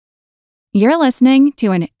You're listening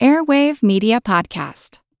to an Airwave Media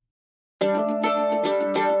Podcast.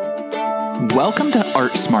 Welcome to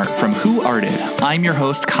Art Smart from Who Arted. I'm your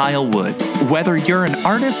host, Kyle Wood. Whether you're an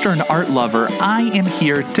artist or an art lover, I am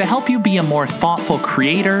here to help you be a more thoughtful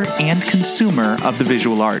creator and consumer of the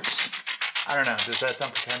visual arts. I don't know. Does that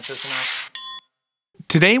sound pretentious enough?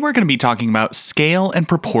 Today we're going to be talking about scale and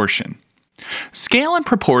proportion. Scale and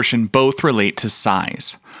proportion both relate to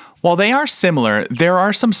size. While they are similar, there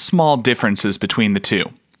are some small differences between the two.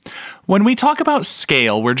 When we talk about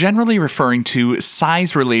scale, we're generally referring to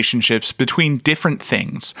size relationships between different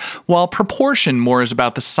things, while proportion more is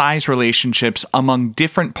about the size relationships among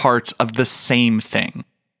different parts of the same thing.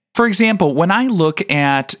 For example, when I look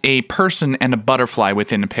at a person and a butterfly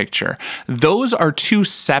within a picture, those are two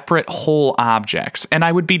separate whole objects, and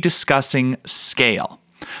I would be discussing scale.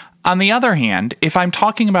 On the other hand, if I'm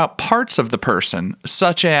talking about parts of the person,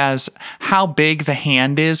 such as how big the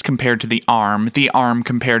hand is compared to the arm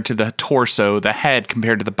compared to the torso, the head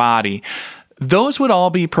compared to the body, those would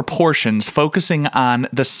all be proportions focusing on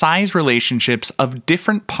the size relationships of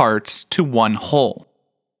different parts to one whole.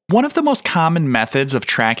 One of the most common methods of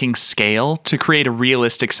tracking scale to create a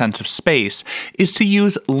realistic sense of space is to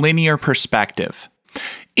use linear perspective.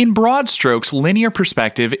 In broad strokes, linear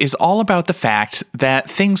perspective is all about the fact that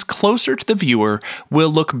things closer to the viewer will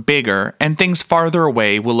look bigger and things farther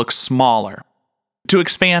away will look smaller. To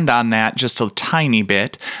expand on that just a tiny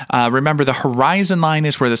bit, remember the horizon line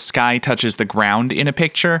is where the sky touches the ground in a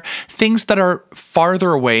picture. Things that are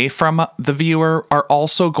farther away from the viewer are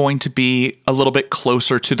also going to be a little bit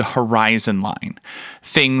closer to the horizon line.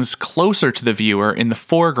 Things closer to the viewer in the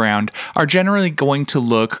foreground are generally going to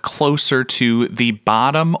look closer to the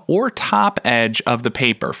bottom or top edge of the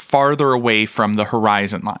paper, farther away from the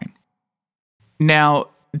horizon line. Now,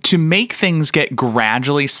 to make things get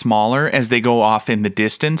gradually smaller as they go off in the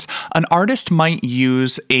distance, an artist might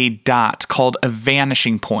use a dot called a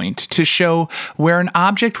vanishing point to show where an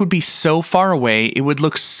object would be so far away it would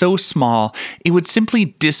look so small it would simply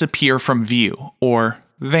disappear from view, or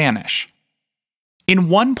vanish. In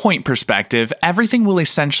one-point perspective, everything will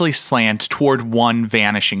essentially slant toward one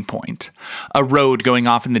vanishing point. A road going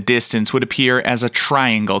off in the distance would appear as a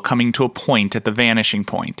triangle coming to a point at the vanishing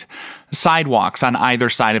point. Sidewalks on either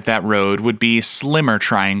side of that road would be slimmer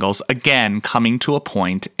triangles, again coming to a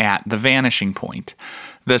point at the vanishing point.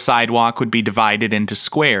 The sidewalk would be divided into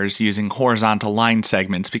squares using horizontal line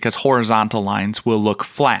segments because horizontal lines will look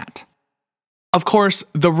flat. Of course,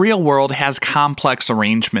 the real world has complex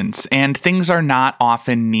arrangements, and things are not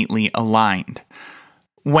often neatly aligned.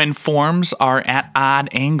 When forms are at odd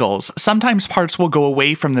angles, sometimes parts will go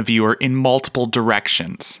away from the viewer in multiple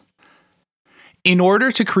directions. In order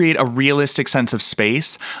to create a realistic sense of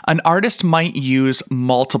space, an artist might use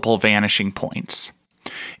multiple vanishing points.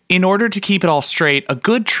 In order to keep it all straight, a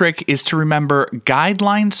good trick is to remember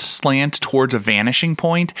guidelines slant towards a vanishing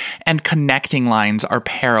point and connecting lines are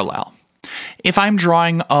parallel. If I'm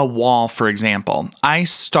drawing a wall, for example, I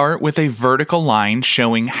start with a vertical line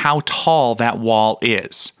showing how tall that wall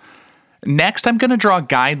is. Next, I'm going to draw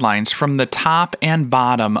guidelines from the top and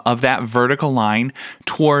bottom of that vertical line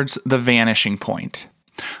towards the vanishing point.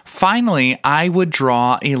 Finally, I would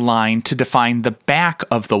draw a line to define the back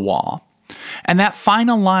of the wall. And that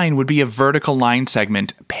final line would be a vertical line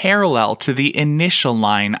segment parallel to the initial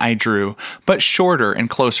line I drew, but shorter and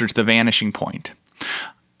closer to the vanishing point.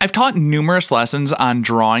 I've taught numerous lessons on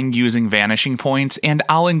drawing using vanishing points, and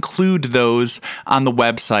I'll include those on the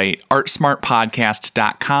website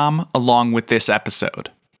artsmartpodcast.com along with this episode.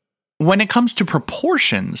 When it comes to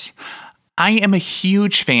proportions, I am a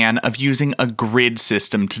huge fan of using a grid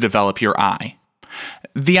system to develop your eye.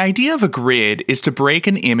 The idea of a grid is to break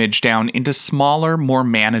an image down into smaller, more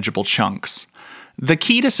manageable chunks. The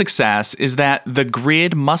key to success is that the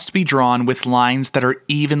grid must be drawn with lines that are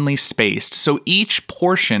evenly spaced, so each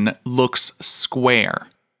portion looks square.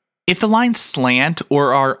 If the lines slant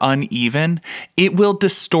or are uneven, it will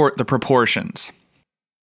distort the proportions.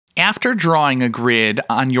 After drawing a grid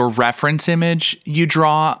on your reference image, you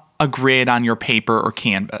draw a grid on your paper or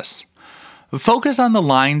canvas. Focus on the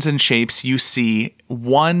lines and shapes you see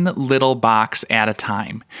one little box at a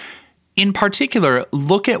time. In particular,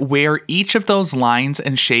 look at where each of those lines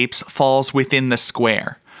and shapes falls within the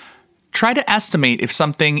square. Try to estimate if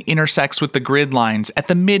something intersects with the grid lines at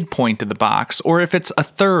the midpoint of the box, or if it's a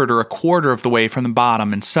third or a quarter of the way from the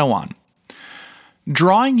bottom, and so on.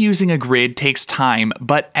 Drawing using a grid takes time,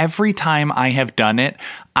 but every time I have done it,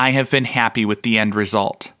 I have been happy with the end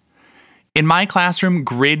result. In my classroom,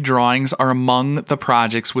 grid drawings are among the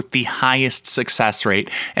projects with the highest success rate,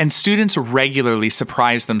 and students regularly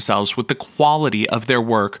surprise themselves with the quality of their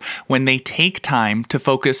work when they take time to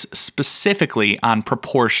focus specifically on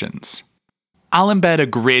proportions. I'll embed a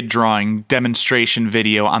grid drawing demonstration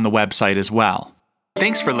video on the website as well.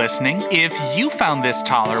 Thanks for listening. If you found this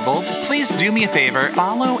tolerable, please do me a favor,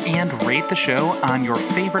 follow and rate the show on your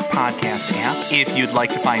favorite podcast app. If you'd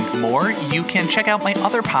like to find more, you can check out my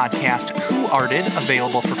other podcast, Who Arted,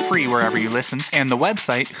 available for free wherever you listen, and the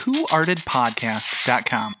website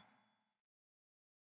whoartedpodcast.com.